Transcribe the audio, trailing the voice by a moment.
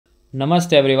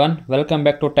Namaste everyone, welcome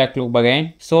back to Tech Loop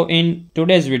again. So in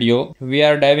today's video, we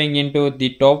are diving into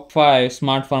the top 5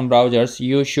 smartphone browsers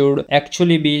you should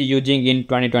actually be using in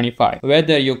 2025.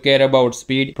 Whether you care about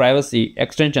speed, privacy,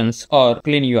 extensions or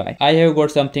clean UI, I have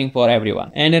got something for everyone.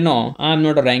 And no, I'm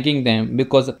not ranking them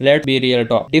because let's be real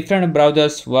talk. Different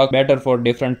browsers work better for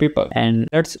different people. And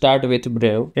let's start with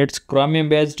Brave. It's Chromium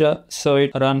based, so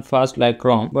it runs fast like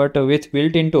Chrome, but with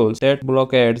built-in tools that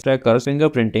block ads, trackers,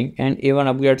 fingerprinting and even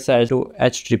upgrade size to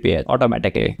HTTPS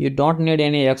automatically. You don't need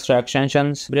any extra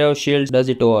extensions. Brave Shield does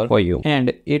it all for you.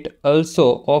 And it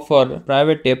also offers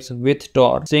private tips with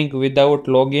Tor, sync without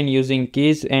login using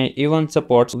keys, and even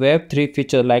supports Web3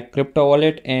 features like crypto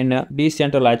wallet and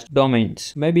decentralized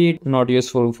domains. Maybe it's not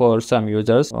useful for some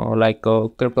users like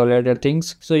crypto related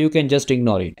things, so you can just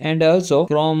ignore it. And also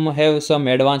Chrome have some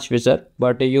advanced feature,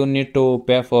 but you need to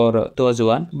pay for those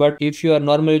one. But if you are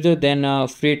normal user, then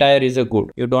free tier is a good.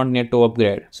 You don't need to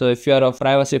upgrade. So if you are a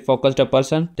privacy focused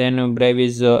person, then Brave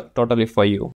is totally for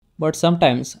you. But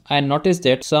sometimes I notice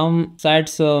that some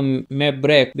sites may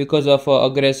break because of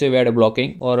aggressive ad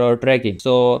blocking or tracking.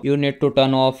 So you need to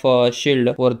turn off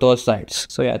shield for those sites.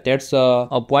 So yeah, that's a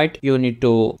point you need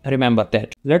to remember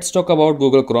that. Let's talk about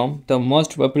Google Chrome, the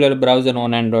most popular browser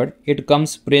on Android. It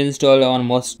comes pre-installed on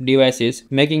most devices,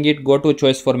 making it go-to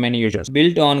choice for many users.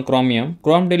 Built on Chromium,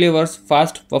 Chrome delivers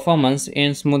fast performance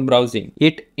and smooth browsing.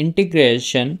 Its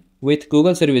integration with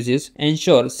Google services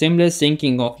ensure seamless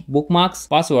syncing of bookmarks,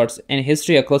 passwords, and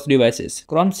history across devices.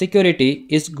 Chrome security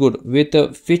is good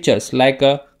with features like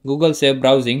Google Safe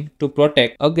Browsing to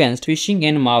protect against phishing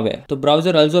and malware. The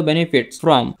browser also benefits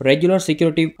from regular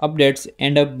security updates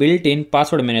and a built-in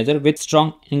password manager with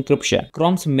strong encryption.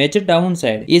 Chrome's major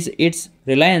downside is its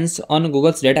reliance on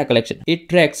Google's data collection. It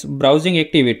tracks browsing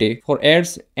activity for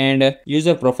ads and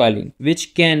user profiling,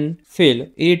 which can feel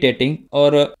irritating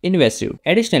or invasive.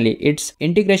 Additionally, its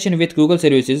integration with Google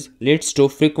services leads to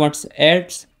frequent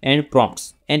ads and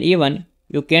prompts, and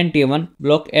you can't even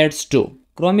block ads too.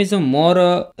 Chrome is a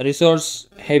more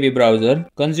resource-heavy browser,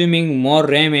 consuming more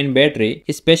RAM and battery,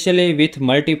 especially with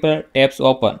multiple tabs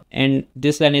open. And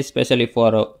this line is especially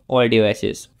for all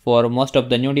devices. For most of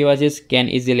the new devices can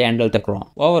easily handle the Chrome.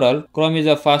 Overall, Chrome is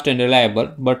a fast and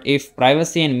reliable, but if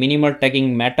privacy and minimal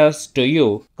tagging matters to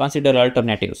you, consider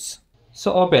alternatives.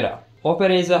 So Opera.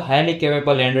 Opera is a highly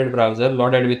capable Android browser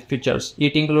loaded with features.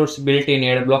 It includes built-in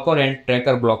ad blocker and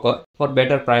tracker blocker for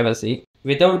better privacy,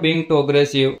 without being too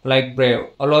aggressive like Brave,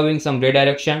 allowing some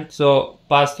redirection, so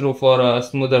pass through for a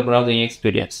smoother browsing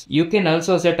experience. You can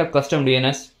also set up custom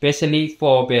DNS specially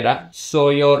for Opera, so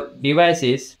your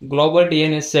device's global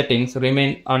DNS settings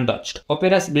remain untouched.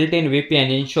 Opera's built-in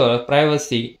VPN ensures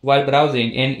privacy while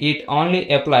browsing, and it only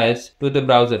applies to the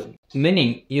browser,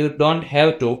 meaning you don't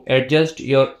have to adjust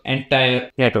your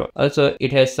entire network. Also,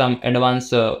 it has some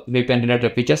advanced VPN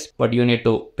related features, but you need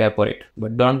to pay for it.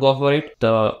 But don't go for it.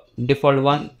 The default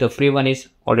one, the free one, is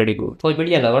already good. For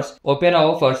media lovers, Opera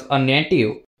offers a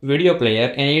native video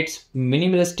player, and its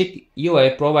minimalistic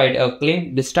UI provide a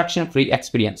clean, distraction-free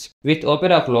experience. With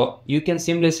Opera Flow, you can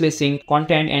seamlessly sync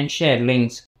content and share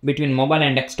links between mobile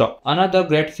and desktop. Another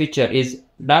great feature is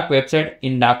dark website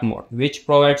in dark mode, which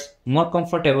provides more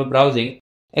comfortable browsing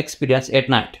experience at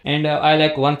night. And I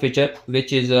like one feature,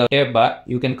 which is a tab bar.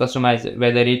 You can customize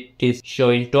whether it is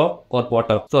showing top or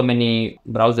bottom. So many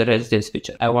browsers has this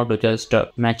feature. I want to just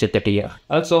match it here.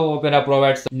 Also, Opera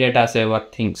provides data saver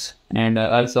things. And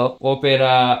also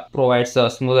Opera provides a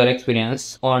smoother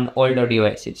experience on older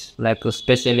devices. Like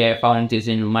especially I found this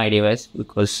in my device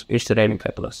because it's a Redmi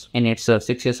 5 Plus. And it's a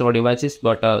 6 years old devices,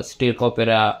 but still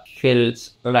Opera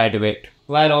feels lightweight.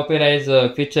 While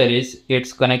Opera's feature is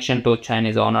its connection to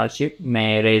Chinese ownership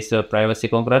may raise privacy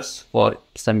concerns for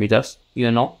some users.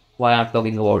 You know why I'm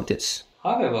talking about this.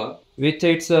 However, with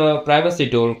its privacy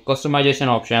tool, customization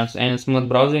options, and smooth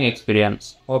browsing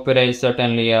experience, Opera is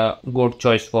certainly a good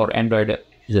choice for Android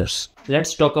users.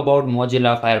 Let's talk about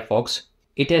Mozilla Firefox.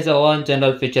 It has a one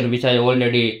general feature which I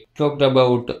already talked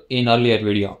about in earlier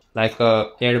video, like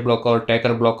ad blocker,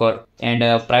 tracker blocker, and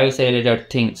privacy related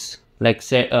things like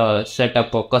set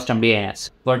up a custom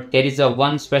DNS. But there is a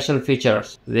one special feature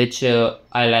which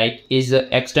I like is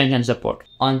extension support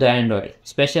on the Android.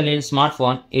 Especially in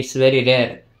smartphone, it's very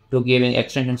rare to giving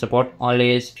extension support.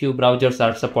 Only a few browsers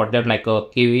are supported like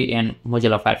Kiwi and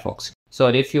Mozilla Firefox. So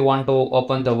if you want to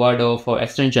open the world of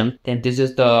extension, then this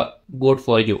is the good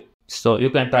for you. So you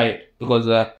can try it because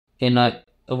in a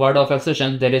word of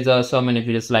extension there is so many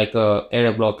features like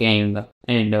error blocking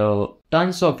and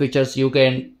tons of features. You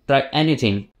can try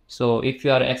anything. So if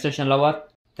you are an extension lover,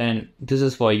 then this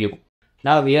is for you.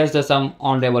 Now here's some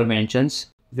honorable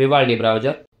mentions. Vivaldi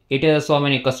browser. it has so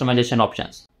many customization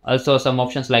options. Also some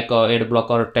options like ad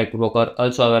blocker, text blocker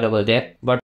also available there,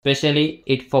 but especially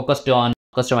it focused on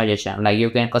customization. Like you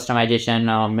can customization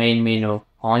main menu,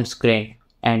 on screen,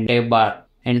 and tab bar,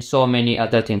 and so many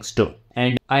other things too.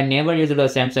 And I never used a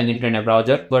Samsung internet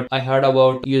browser, but I heard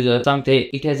about user something.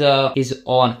 It has his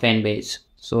own fan base.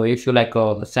 So if you like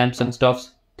Samsung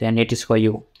stuffs, then it is for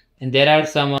you. And there are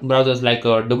some browsers like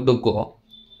DuckDuckGo,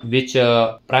 which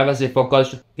privacy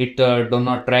focused. It do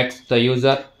not tracks the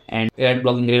user and ad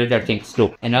blocking related things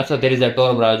too. And also there is a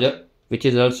Tor browser, which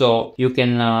is also you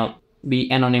can be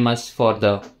anonymous for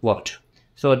the word.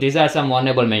 So these are some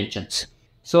vulnerable mentions.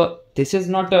 So this is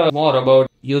not more about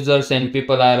users and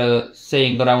people are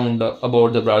saying around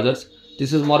about the browsers.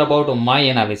 This is more about my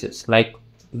analysis, like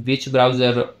which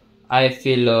browser I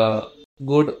feel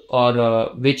good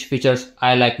or which features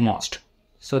I like most.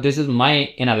 So this is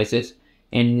my analysis.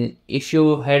 And if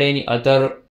you had any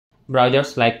other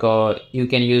browsers like you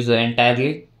can use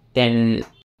entirely, then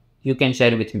you can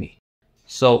share with me.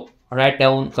 So write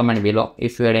down comment below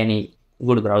if you had any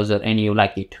good browser and you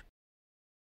like it.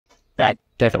 Right,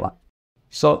 that one.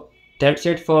 So that's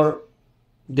it for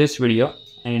this video.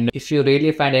 And if you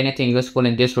really find anything useful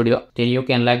in this video, then you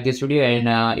can like this video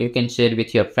and you can share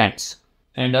with your friends.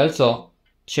 And also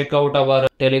check out our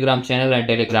Telegram channel and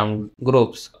Telegram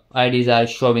groups. IDs are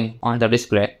showing on the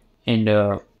display. And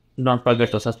don't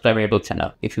forget to subscribe to our YouTube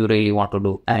channel if you really want to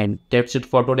do. And that's it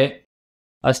for today.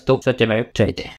 Astu Satyamay Jayate.